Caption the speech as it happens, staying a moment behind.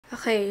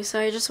Okay, so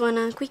I just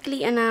wanna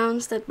quickly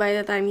announce that by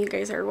the time you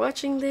guys are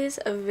watching this,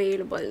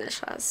 available na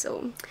siya.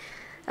 So,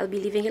 I'll be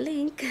leaving a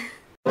link.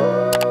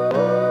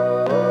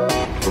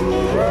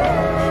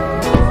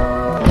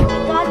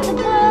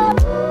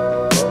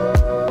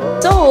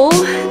 So,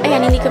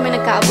 ayan, hindi kami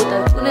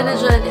nagkaabutan. Una na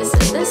dyan is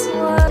this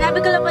one. Sabi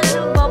ko lang pala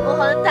nung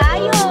Bohol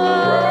tayo!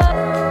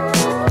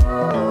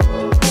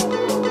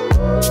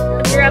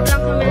 Grab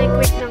lang kami like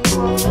quick ng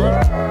coffee.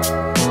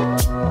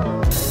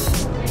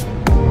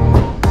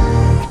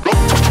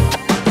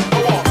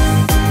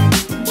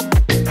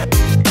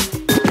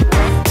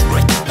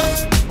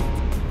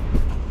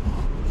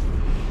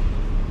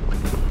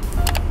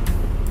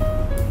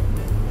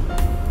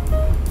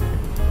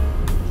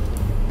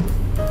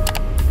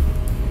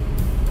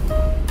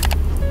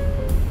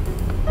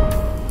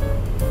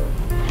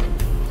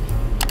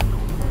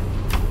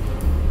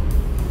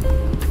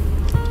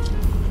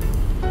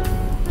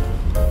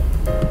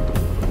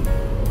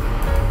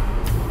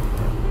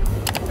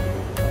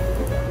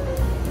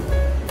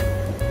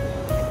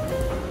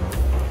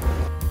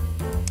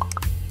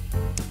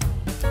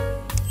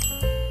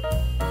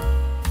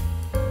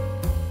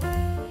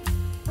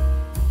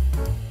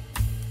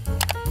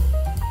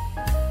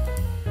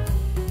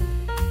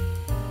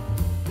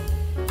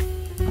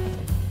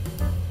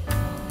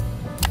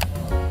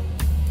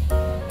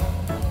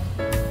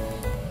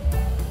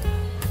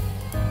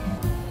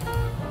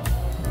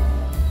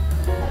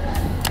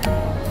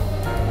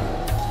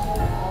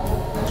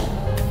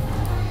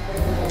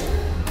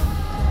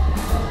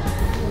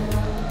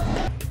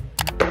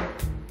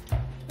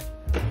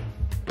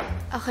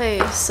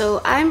 Okay,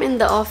 so I'm in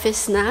the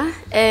office na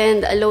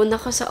and alone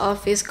ako sa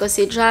office ko.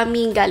 Si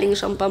Jamie galing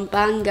siyang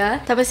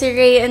Pampanga. Tapos si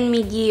Ray and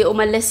Miggy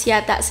umalis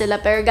yata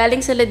sila pero galing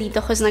sila dito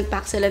kasi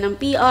nag-pack sila ng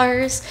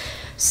PRs.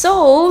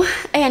 So,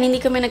 ayan, hindi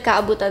kami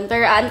nagkaabutan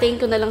pero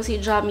aantayin ko na lang si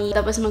Jamie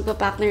tapos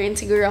magpa-pack na rin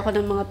siguro ako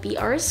ng mga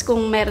PRs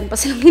kung meron pa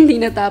silang hindi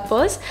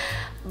natapos.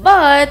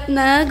 But,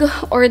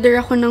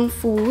 nag-order ako ng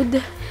food.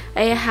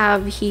 I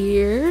have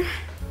here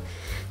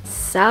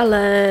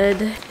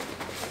salad.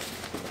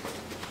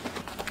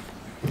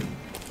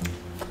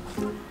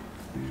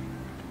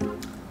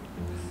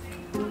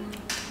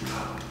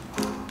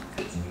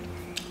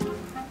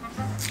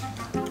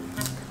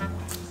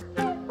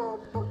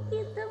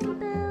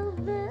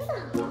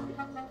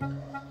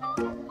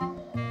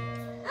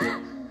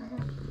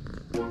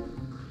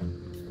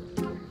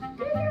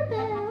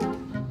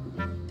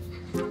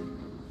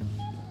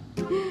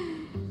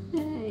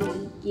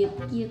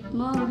 Cute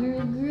mo,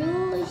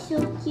 girl.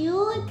 So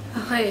cute.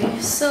 Okay,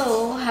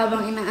 so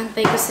habang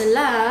inaantay ko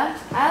sila,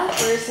 I'll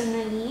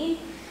personally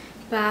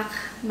pack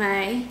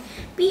my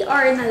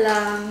PR na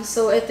lang.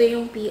 So ito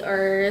yung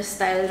PR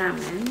style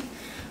namin.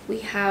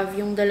 We have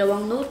yung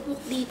dalawang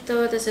notebook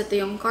dito, tapos ito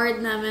yung card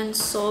namin.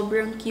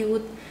 Sobrang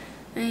cute.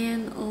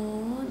 Ayan,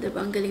 oh,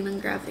 diba? Ang galing ng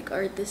graphic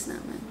artist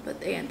namin. But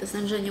ayan, tapos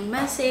nandyan yung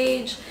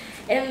message.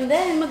 And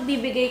then,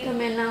 magbibigay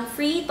kami ng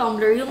free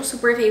tumbler. Yung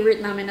super favorite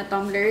namin na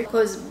tumbler.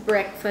 Because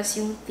breakfast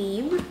yung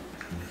theme.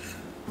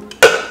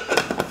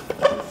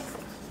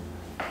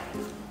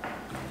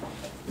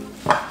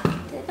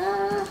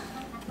 Ta-da!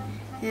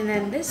 And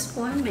then this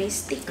one, may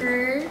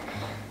sticker.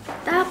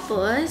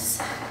 Tapos,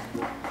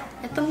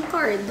 itong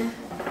card.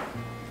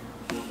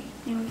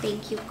 Yung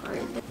thank you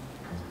card.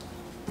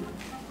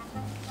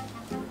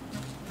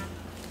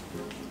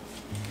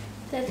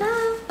 Tada!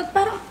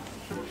 Parang,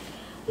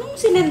 nung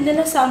sinend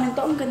nila sa amin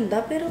to, ang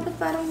ganda. Pero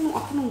parang nung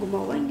ako nung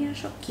gumawa, hindi na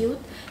siya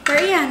cute. Pero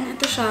yan,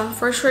 ito siya.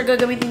 For sure,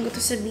 gagamitin ko to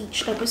sa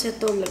beach. Tapos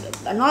ito,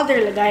 another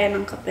lagayan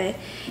ng kape.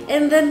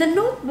 And then the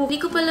notebook.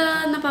 Hindi ko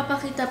pala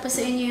napapakita pa sa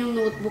inyo yung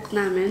notebook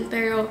namin.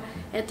 Pero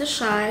ito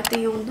siya. Ito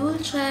yung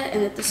dulce.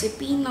 And ito si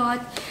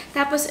Peanut.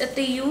 Tapos ito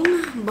yung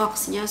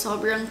box niya.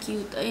 Sobrang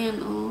cute. Ayan,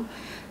 oh.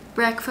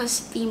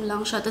 Breakfast theme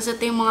lang siya. Tapos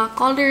ito yung mga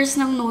colors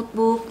ng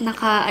notebook.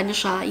 Ano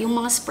siya, yung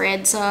mga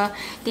spread sa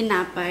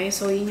tinapay.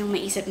 So, yun yung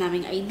naisip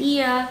naming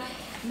idea.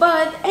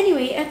 But,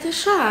 anyway, ito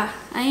siya.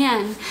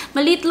 Ayan.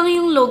 Maliit lang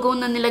yung logo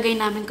na nilagay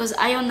namin kasi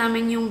ayaw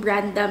namin yung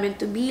brand namin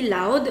to be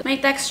loud. May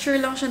texture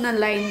lang siya na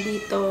line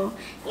dito.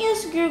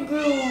 Yes, girl.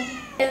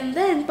 And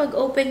then, pag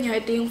open nyo,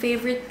 ito yung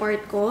favorite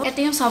part ko. Ito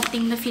yung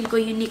something na feel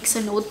ko unique sa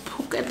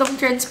notebook. Itong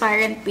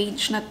transparent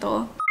page na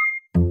to.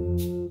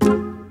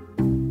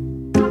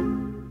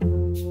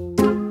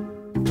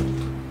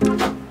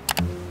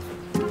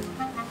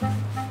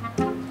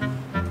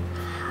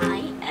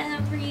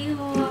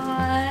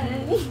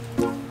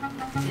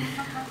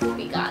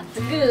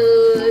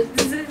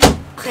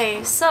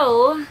 Okay,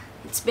 so,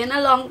 it's been a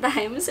long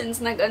time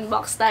since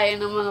nag-unbox tayo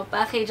ng mga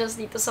packages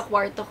dito sa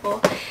kwarto ko.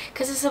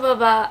 Kasi sa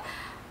baba,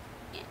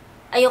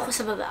 ayoko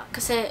sa baba.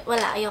 Kasi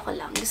wala, ayoko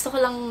lang. Gusto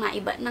ko lang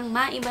maiba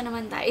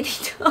naman tayo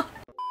dito.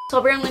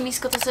 Sobrang na-miss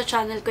ko to sa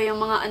channel ko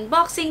yung mga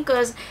unboxing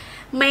because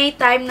may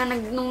time na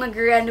nung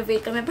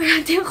nag-renovate kami,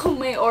 parati ako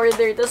may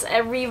order. Tapos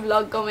every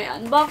vlog ko may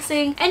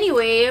unboxing.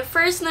 Anyway,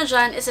 first na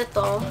dyan is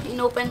ito.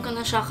 Inopen ko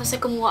na siya kasi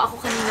kumuha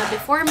ako kanina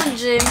before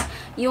mag-gym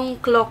yung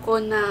claw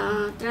ko na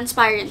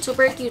transparent.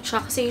 Super cute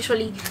siya kasi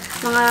usually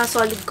mga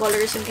solid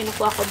colors yung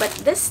kinukuha ko. But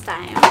this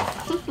time,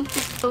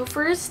 so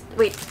first,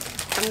 wait,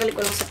 tanggalin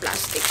ko lang sa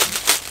plastic.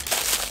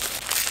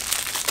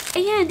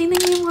 Ayan, tingnan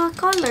niyo yung mga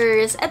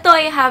colors. Ito,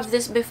 I have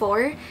this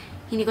before.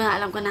 Hindi ko na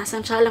alam kung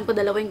nasan siya. Alam ko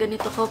dalawa yung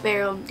ganito ko,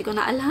 pero hindi ko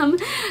na alam.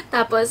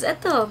 Tapos,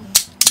 eto.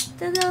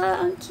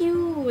 Tada! Ang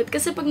cute!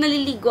 Kasi pag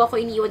naliligo ako,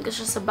 iniwan ko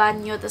siya sa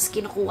banyo, tapos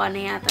kinukuha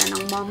na yata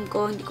ng mom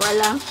ko. Hindi ko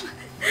alam.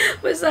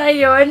 Basta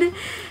yun.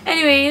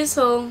 Anyway,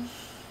 so,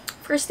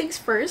 first things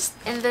first.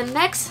 And then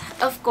next,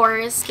 of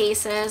course,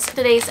 cases.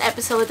 Today's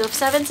episode of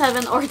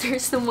 7-7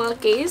 orders ng mga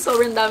case.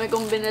 Sobrang dami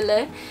kong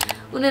binili.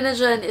 Una na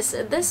dyan is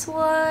this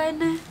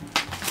one.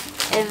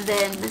 And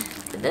then,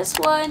 this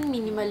one,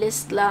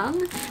 minimalist lang.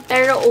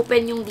 Pero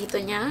open yung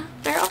dito niya.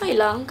 Pero okay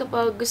lang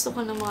kapag gusto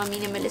ko ng mga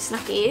minimalist na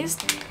case.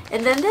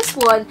 And then this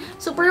one,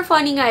 super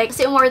funny nga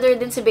kasi umorder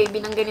din si baby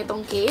ng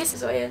ganitong case.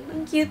 So, ayan,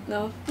 ang cute,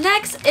 no?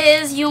 Next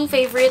is yung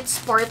favorite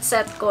sports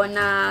set ko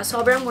na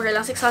sobrang mura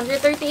lang.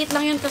 638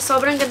 lang yun. Tapos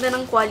sobrang ganda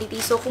ng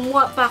quality. So,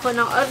 kumuha pa ako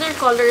ng other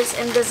colors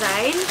and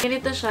design.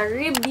 Ganito siya.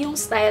 Rib yung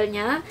style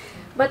niya.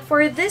 But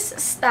for this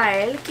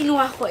style,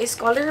 kinuha ko is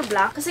color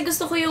black kasi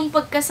gusto ko yung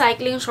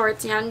pagka-cycling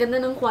shorts niya. Ang ganda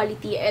ng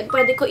quality and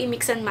pwede ko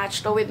i-mix and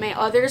match to with my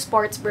other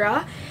sports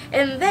bra.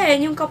 And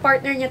then, yung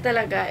kapartner niya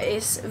talaga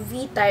is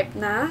V-type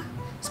na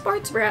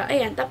sports bra.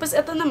 Ayan. Tapos,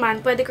 ito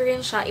naman, pwede ko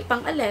rin siya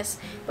ipang-alis.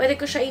 Pwede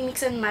ko siya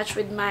i-mix and match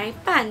with my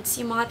pants,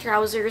 yung mga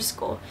trousers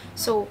ko.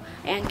 So,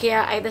 ayan.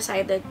 Kaya I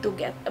decided to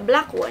get a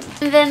black one.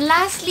 And then,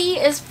 lastly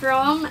is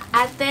from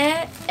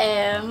Ate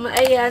M.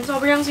 Ayan.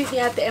 Sobrang sweet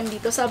ni Ate M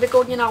dito. Sabi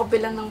ko, huwag niya na ako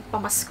bilang ng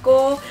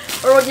pamasko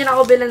or huwag niya na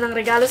ako bilang ng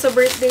regalo sa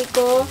birthday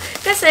ko.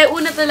 Kasi,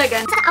 una talaga.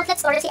 Sa outlet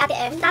store si Ate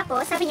M.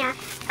 Tapos, sabi niya,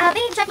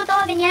 babe, check mo to,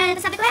 ganyan.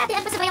 Tapos sabi ko, Ate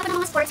M, pasabayan ko ng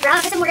mga sports bra.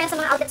 Kasi mura yan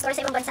sa mga outlet store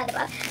sa ibang bansa,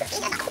 diba? Tapos,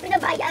 ingat ako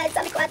pinabayad.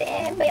 Sabi ko, Ate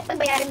M,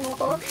 pagbayarin mo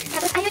ko.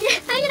 Tapos, ayaw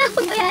niya na ako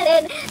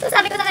pagbayarin. So,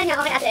 sabi ko sa kanya,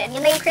 okay, Ate M,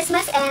 yun na yung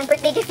Christmas and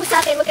birthday gift mo sa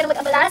akin. Huwag ka na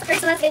mag-abala sa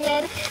Christmas,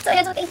 ganyan. So,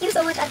 ayan, so thank you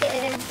so much, Ate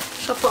M.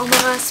 Siya po ang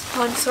mga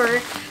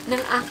sponsor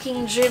ng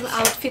aking gym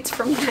outfits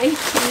from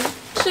Nike.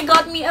 She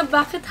got me a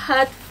bucket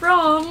hat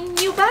from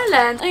New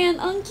Balance. Ayan,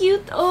 ang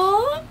cute,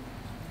 oh!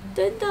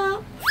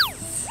 Tada!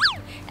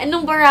 And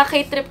nung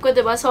Boracay trip ko,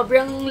 diba,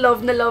 sobrang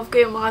love na love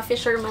ko yung mga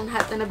fisherman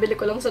hat na nabili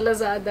ko lang sa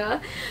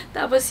Lazada.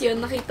 Tapos yun,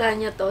 nakita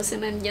niya to,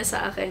 sinend niya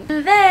sa akin.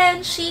 And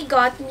then, she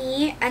got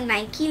me a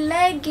Nike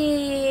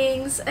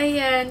leggings.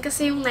 Ayan,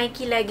 kasi yung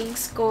Nike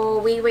leggings ko,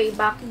 way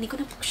back, hindi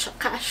ko na po siya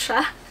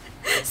kasha.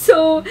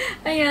 So,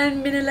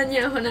 ayan, binila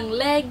niya ako ng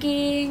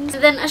leggings.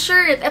 And then, a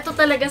shirt. Ito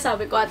talaga,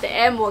 sabi ko, Ate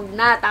M, wag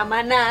na, tama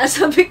na.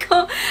 Sabi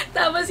ko,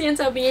 tapos yun,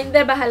 sabi niya, hindi,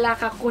 bahala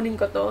ka, kunin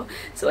ko to.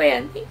 So,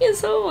 ayan, thank you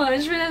so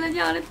much. Binila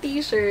niya ako ng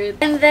t-shirt.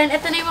 And then,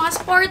 ito na yung mga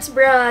sports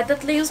bra.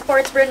 Tatlo yung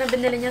sports bra na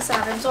binila niya sa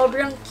akin.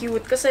 Sobrang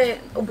cute kasi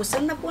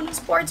ubusan na po ng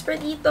sports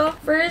bra dito.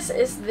 First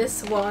is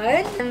this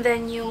one. And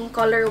then, yung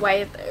color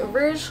white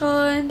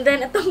version. And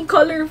then, itong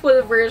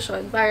colorful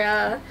version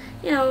para,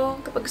 you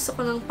know, kapag gusto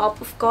ko ng pop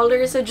of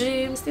color sa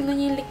gyms, tingnan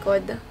niyo yung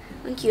likod.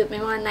 Ang cute. May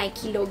mga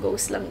Nike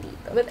logos lang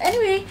dito. But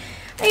anyway,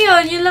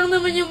 ayun, yun lang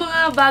naman yung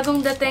mga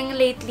bagong dating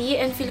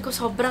lately. And feel ko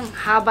sobrang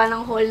haba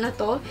ng haul na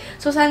to.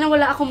 So, sana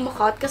wala akong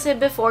makat. Kasi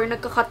before,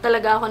 nagkakat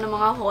talaga ako ng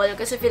mga haul.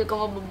 Kasi feel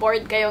ko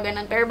maboboard kayo,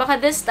 ganun. Pero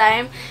baka this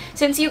time,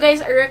 since you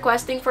guys are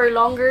requesting for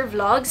longer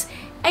vlogs,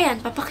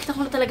 ayan, papakita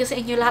ko na talaga sa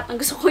inyo lahat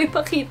ng gusto ko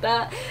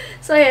ipakita.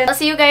 So, ayan. I'll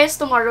see you guys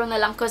tomorrow na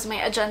lang because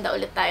may agenda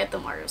ulit tayo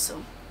tomorrow. So,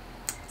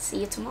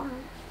 see you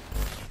tomorrow.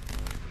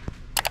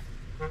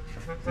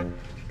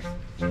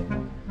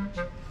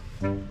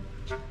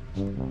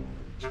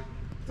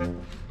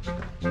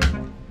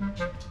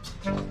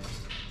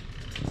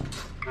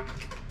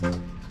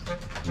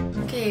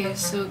 Okay,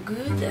 so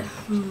good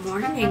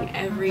morning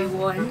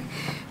everyone.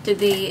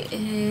 Today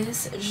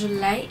is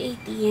July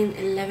 18,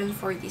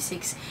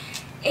 11:46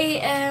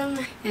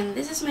 a.m. And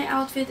this is my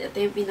outfit. Ito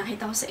yung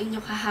pinakita ko sa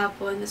inyo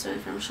kahapon. This one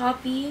from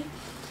Shopee.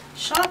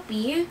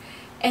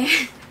 And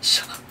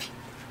Shopee.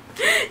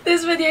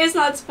 This video is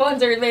not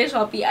sponsored by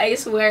Shopee. I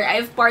swear,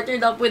 I've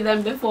partnered up with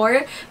them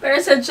before. Pero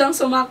sadyang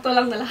sumakto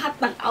lang na lahat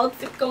ng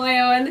outfit ko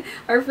ngayon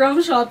are from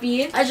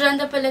Shopee.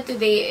 Agenda pala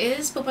today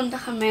is pupunta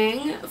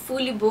kaming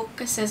fully booked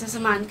kasi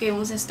sasamahan ko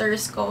yung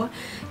sisters ko.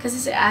 Kasi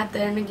si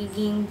ate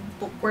nagiging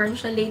bookworm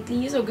siya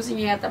lately. So gusto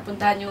niya yata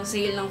puntahan yung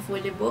sale ng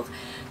fully booked.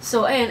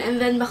 So ayun, and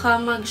then baka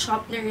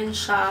mag-shop na rin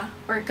siya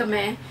or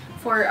kami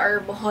for our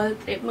Bohol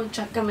trip.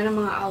 Mag-check kami ng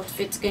mga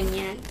outfits,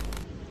 ganyan.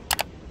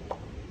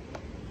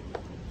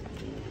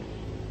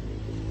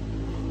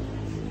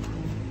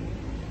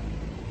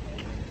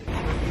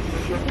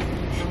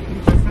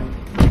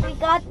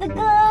 Got the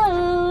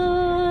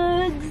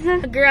goods!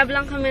 Grab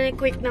lang kami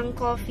quick ng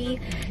coffee.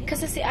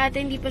 Kasi si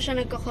ate hindi pa siya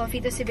nagka-coffee.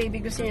 Tapos si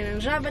baby gusto niya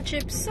ng Java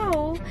chips.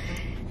 So,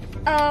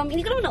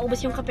 Hindi ko naman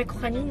naubos yung kape ko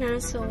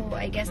kanina. So,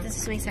 I guess this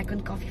is my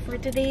second coffee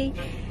for today.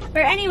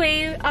 But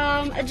anyway,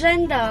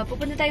 agenda.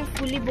 Pupunta tayong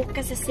fully booked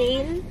ka sa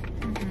sale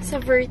sa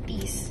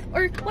Vertis.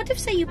 Or, what if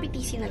sa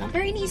UPTC na lang?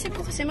 Pero iniisip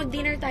ko kasi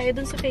mag-dinner tayo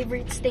dun sa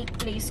favorite steak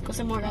place ko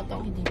sa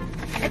Morato.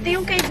 Ito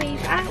yung kay Babe.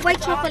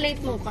 White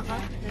chocolate mocha ka?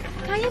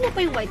 Kaya mo pa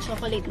yung white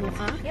chocolate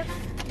mocha? Yep.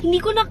 Hindi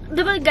ko na,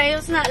 diba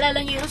guys,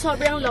 naalala nyo yung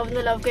sobrang love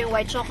na love ko yung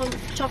white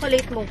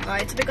chocolate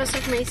mocha. It's because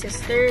of my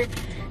sister.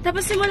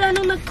 Tapos simula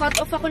nung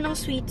nag-cut off ako ng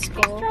sweets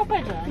ko, Straw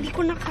pa dyan? hindi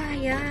ko na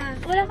kaya.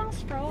 Wala kang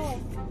straw.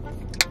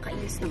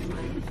 Kainis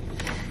naman.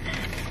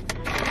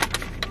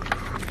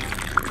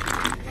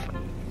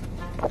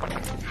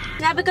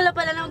 Nabi ko lang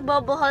pala na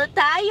magbobohol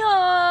tayo!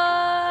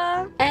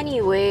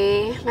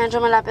 Anyway, medyo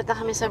malapit na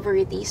kami sa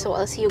Verity. So,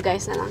 I'll see you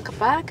guys na lang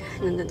kapag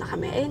nandun na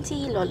kami. Ayun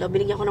si Lolo,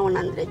 binigyan ko ng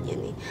 100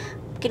 yan eh.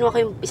 Kinuha ko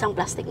yung isang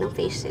plastic ng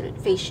face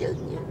shield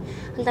niya.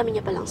 Ang dami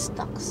niya palang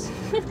stocks.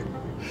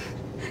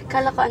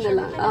 Kala ko ano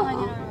lang.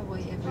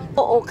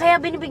 Oo, kaya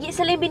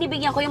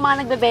binibigyan ko yung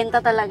mga nagbebenta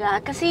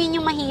talaga. Kasi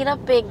yun yung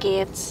mahirap eh,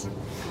 gets.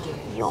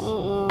 Yung...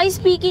 Ay,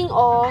 speaking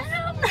of,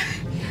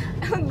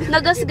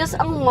 nagasgas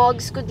ang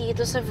mugs ko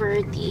dito sa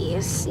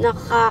Vertis.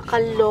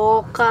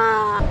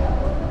 Nakakaloka.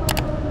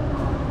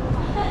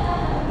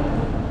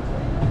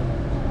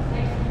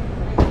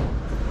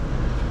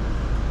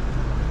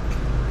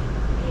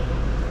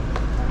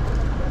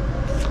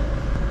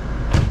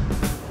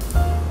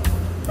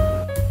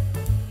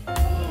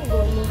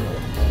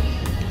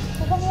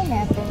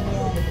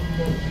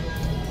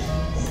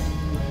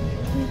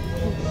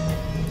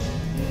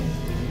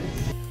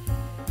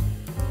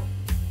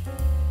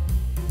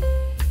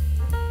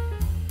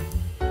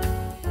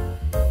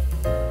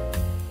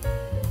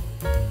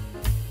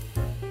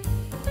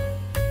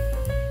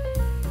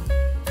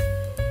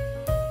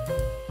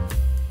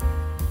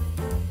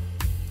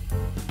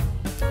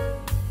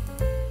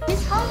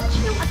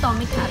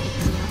 Atomic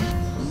Habits niya.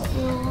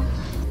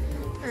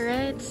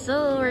 Alright,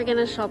 so we're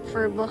gonna shop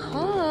for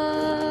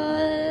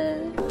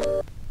Bohol.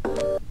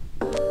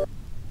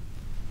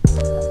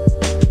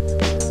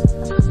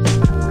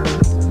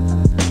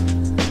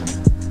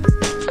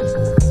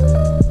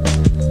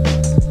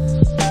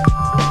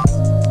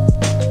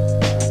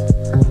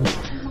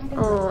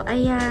 Oh,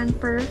 ayan.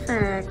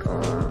 Perfect.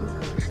 Oh.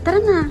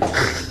 Tara na!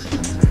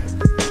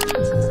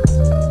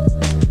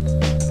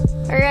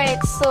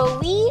 Alright, so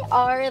we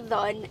are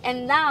done.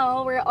 And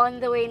now, we're on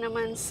the way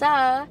naman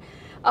sa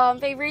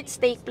favorite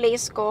steak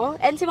place ko.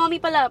 And si Mommy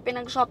pala,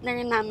 pinag-shop na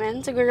rin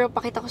namin. Siguro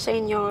pakita ko sa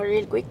inyo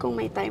real quick kung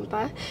may time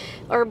pa.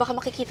 Or baka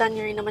makikita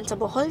nyo rin naman sa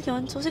Bohol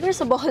yon. So siguro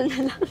sa Bohol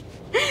na lang.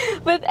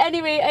 But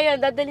anyway,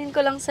 ayun, dadalhin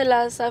ko lang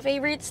sila sa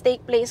favorite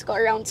steak place ko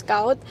around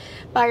Scout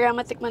para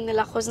matikman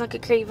nila cause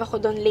nagkikrave ako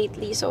doon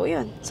lately. So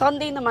yun,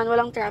 Sunday naman,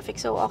 walang traffic.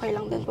 So okay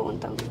lang din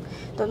pumunta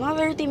doon.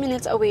 Mga 30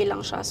 minutes away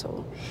lang siya.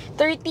 So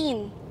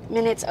 13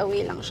 minutes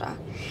away lang siya.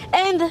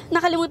 And,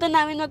 nakalimutan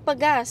namin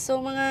magpagas.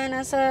 So, mga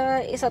nasa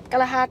 1.5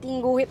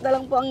 guhit na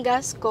lang po ang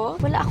gas ko.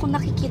 Wala akong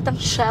nakikitang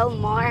Shell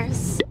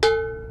Mars.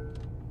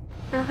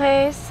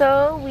 Okay,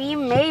 so, we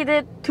made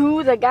it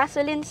to the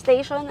gasoline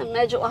station.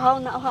 Medyo ahaw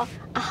na ahaw.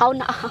 Ahaw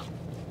na ahaw.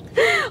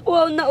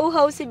 Wow,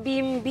 nauhaw si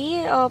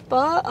Bimbi.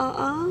 Opa,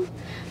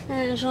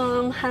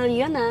 medyo mahal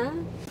yun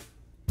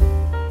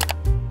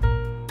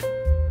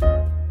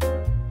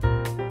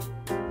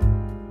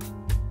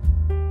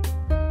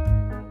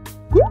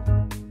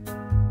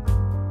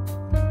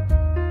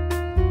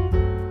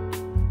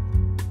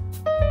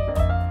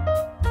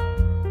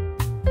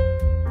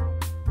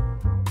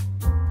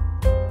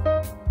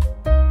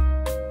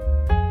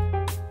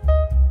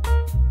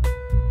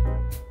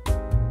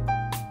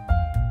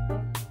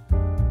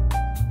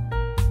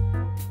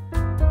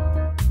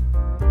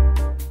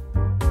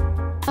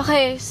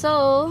Okay,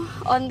 so,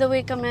 on the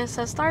way kami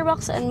sa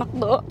Starbucks and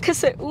McDo.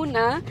 Kasi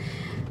una,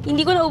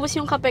 hindi ko naubos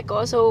yung kape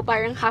ko. So,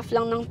 parang half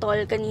lang ng tol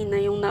kanina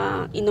yung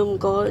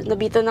nainom ko.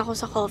 Nabitan ako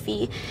sa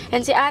coffee.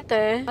 And si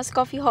ate, mas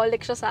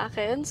coffeeholic siya sa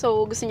akin.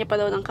 So, gusto niya pa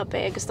daw ng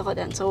kape. Gusto ko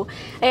din. So,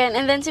 ayan.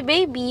 And then si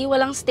baby,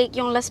 walang steak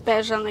yung Las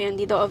Peja ngayon.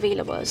 Di daw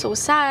available. So,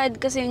 sad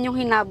kasi yun yung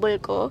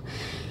hinabol ko.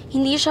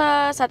 Hindi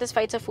siya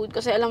satisfied sa food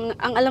kasi ang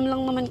alam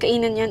lang naman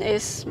kainin yan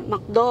is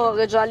McDo,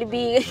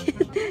 Jollibee.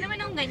 Ano naman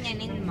ang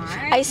ganyanin,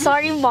 Mars? Ay,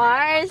 sorry,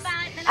 Mars.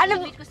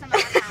 Ano ko sa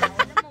mga tao?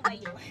 Ano mo ba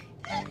yun?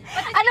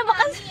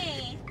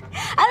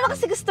 Ano ba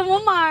kasi gusto mo,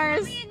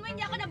 Mars? Sabihin mo,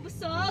 hindi ako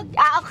nabusog.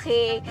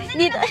 Okay.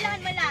 Hindi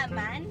kailangan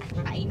malaman.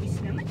 Kainis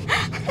naman.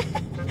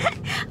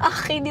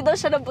 Okay, hindi daw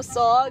siya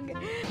nabusog.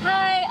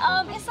 Hi,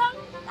 isang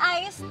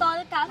iced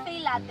tall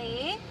cafe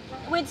latte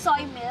with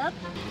soy milk.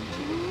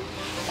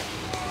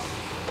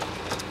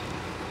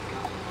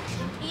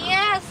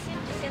 Yes!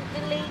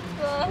 Sintilate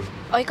ko.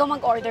 O, ikaw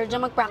mag-order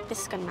dyan.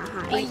 Mag-practice ka na,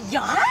 ha?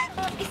 Ayan!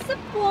 Isa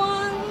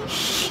pong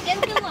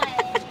chicken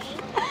fillet.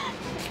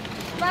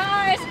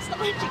 Mars, gusto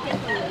ko yung chicken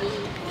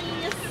fillet.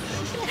 Please.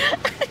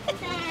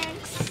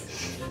 Thanks.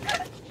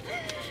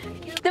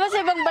 Diba sa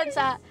ibang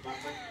bansa,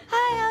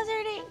 hi, how's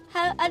your day?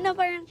 Ano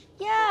parang,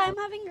 yeah, I'm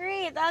having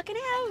great. Can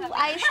I have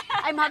ice?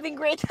 I'm having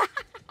great.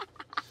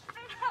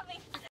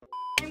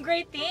 I'm I'm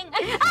grating.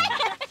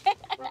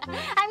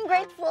 I'm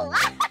grateful.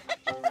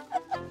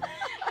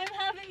 I'm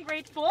having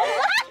grateful.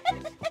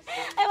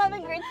 I'm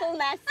having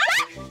gratefulness.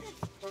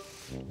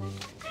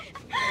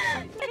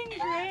 Having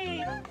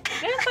great.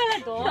 Ganun pala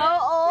doon.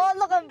 Oo,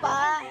 ano ka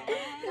ba?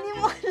 Hindi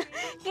mo,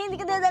 kaya hindi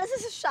ka dadala sa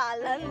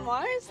sosyalan,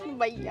 Mars. Ano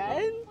ba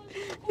yan?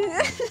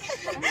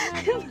 I'm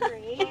having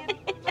great.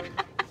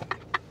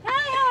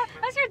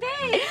 How's your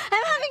day?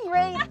 I'm having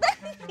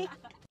great.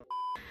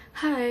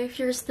 Hi, if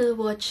you're still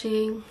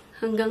watching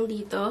hanggang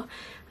dito,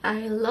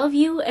 I love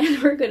you and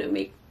we're gonna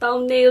make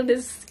thumbnail.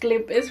 This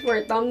clip is for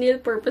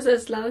thumbnail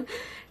purposes lang.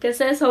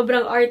 Kasi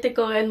sobrang arte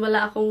ko and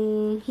wala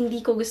akong,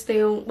 hindi ko gusto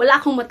yung, wala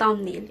akong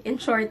ma-thumbnail, in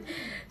short.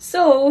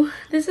 So,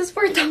 this is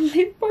for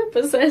thumbnail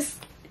purposes.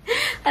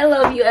 I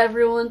love you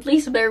everyone.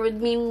 Please bear with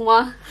me,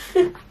 mwah.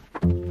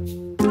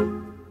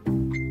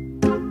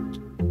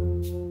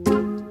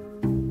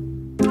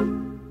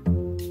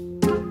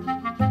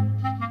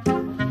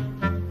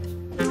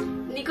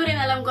 Hindi ko rin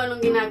alam kung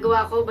anong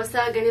ginagawa ko.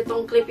 Basta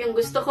ganitong clip yung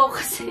gusto ko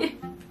kasi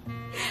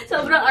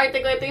sobrang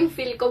arte ko. Ito yung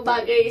feel ko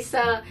bagay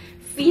sa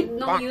feed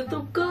ng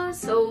YouTube ko.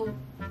 So,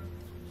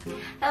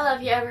 I love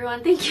you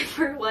everyone. Thank you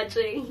for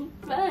watching.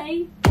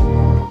 Bye!